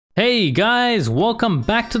Hey guys, welcome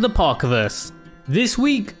back to the Parkerverse. This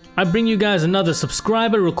week, I bring you guys another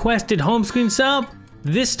subscriber requested home screen setup,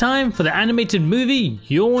 this time for the animated movie,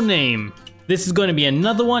 Your Name. This is going to be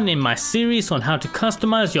another one in my series on how to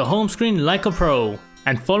customize your home screen like a pro.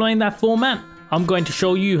 And following that format, I'm going to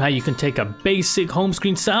show you how you can take a basic home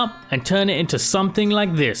screen setup and turn it into something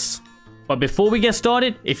like this. But before we get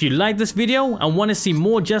started, if you like this video and want to see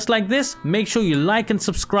more just like this, make sure you like and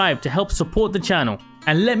subscribe to help support the channel.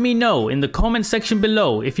 And let me know in the comment section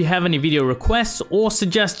below if you have any video requests or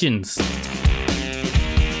suggestions.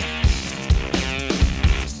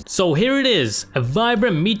 So here it is, a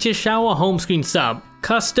vibrant meteor shower home screen setup,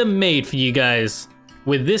 custom made for you guys.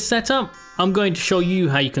 With this setup, I'm going to show you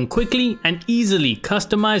how you can quickly and easily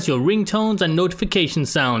customize your ringtones and notification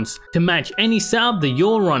sounds to match any setup that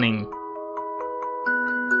you're running.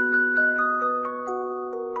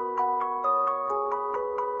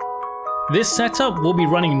 This setup will be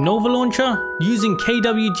running Nova Launcher using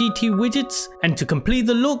KWGT widgets, and to complete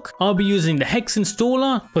the look, I'll be using the Hex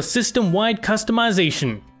installer for system-wide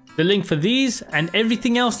customization. The link for these and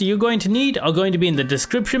everything else that you're going to need are going to be in the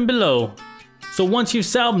description below. So once you've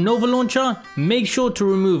set up Nova Launcher, make sure to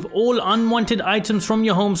remove all unwanted items from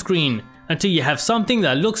your home screen until you have something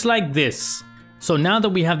that looks like this. So now that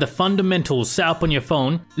we have the fundamentals set up on your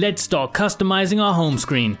phone, let's start customizing our home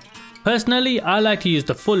screen. Personally, I like to use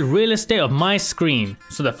the full real estate of my screen,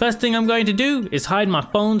 so the first thing I'm going to do is hide my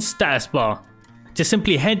phone's status bar. Just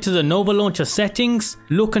simply head to the Nova Launcher settings,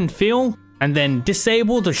 look and feel, and then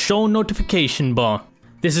disable the show notification bar.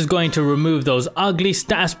 This is going to remove those ugly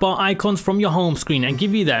status bar icons from your home screen and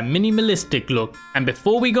give you that minimalistic look. And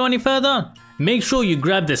before we go any further, make sure you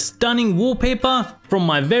grab this stunning wallpaper from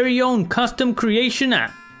my very own custom creation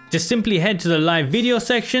app. Just simply head to the live video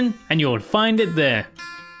section and you'll find it there.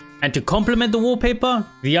 And to complement the wallpaper,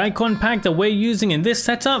 the icon pack that we're using in this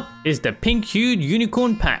setup is the pink hued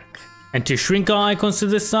unicorn pack. And to shrink our icons to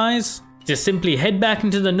this size, just simply head back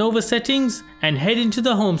into the Nova settings and head into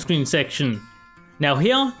the home screen section. Now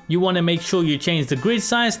here, you want to make sure you change the grid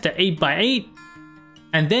size to 8x8.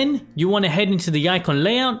 And then you want to head into the icon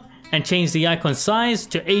layout and change the icon size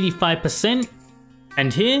to 85%.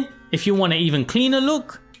 And here, if you want an even cleaner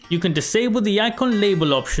look, you can disable the icon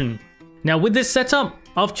label option. Now with this setup,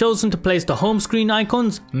 I've chosen to place the home screen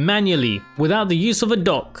icons manually without the use of a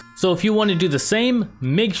dock. So if you want to do the same,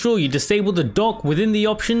 make sure you disable the dock within the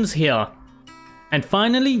options here. And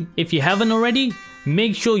finally, if you haven't already,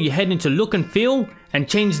 make sure you head into look and feel and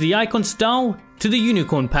change the icon style to the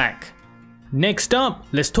unicorn pack. Next up,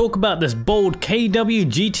 let's talk about this bold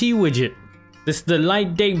KWGT widget. This is the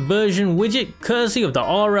light date version widget courtesy of the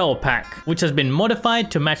RL pack, which has been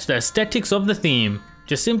modified to match the aesthetics of the theme.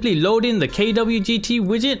 Just simply load in the KWGT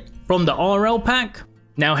widget from the RL pack.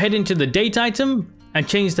 Now head into the date item and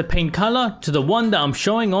change the paint color to the one that I'm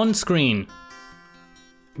showing on screen.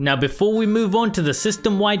 Now before we move on to the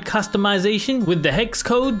system-wide customization with the hex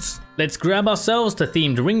codes, let's grab ourselves the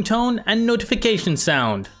themed ringtone and notification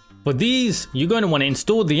sound. For these, you're going to want to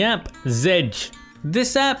install the app Zedge.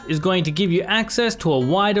 This app is going to give you access to a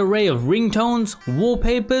wide array of ringtones,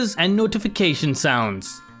 wallpapers, and notification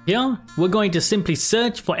sounds. Here, we're going to simply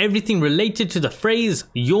search for everything related to the phrase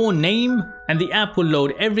your name, and the app will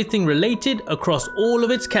load everything related across all of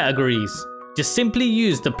its categories. Just simply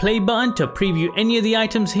use the play button to preview any of the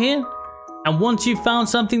items here, and once you've found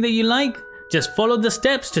something that you like, just follow the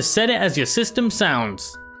steps to set it as your system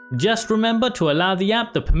sounds. Just remember to allow the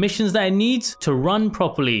app the permissions that it needs to run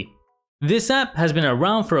properly. This app has been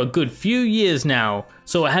around for a good few years now,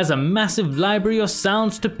 so it has a massive library of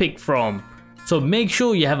sounds to pick from. So make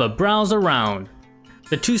sure you have a browse around.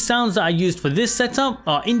 The two sounds that I used for this setup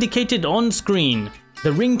are indicated on screen.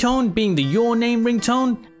 The ringtone being the Your Name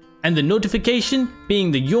ringtone, and the notification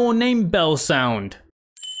being the Your Name bell sound.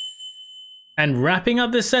 And wrapping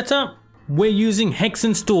up this setup, we're using Hex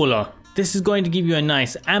Installer. This is going to give you a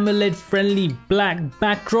nice AMOLED friendly black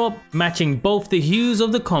backdrop matching both the hues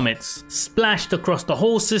of the comets, splashed across the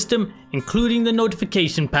whole system including the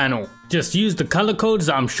notification panel. Just use the color codes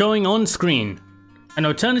that I'm showing on screen. And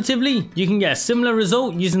alternatively, you can get a similar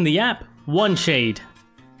result using the app OneShade.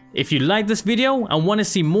 If you like this video and want to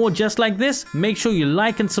see more just like this, make sure you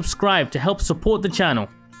like and subscribe to help support the channel.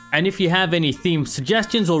 And if you have any theme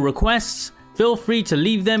suggestions or requests, feel free to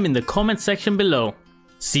leave them in the comment section below.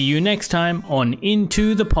 See you next time on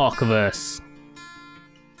Into the Parkerverse.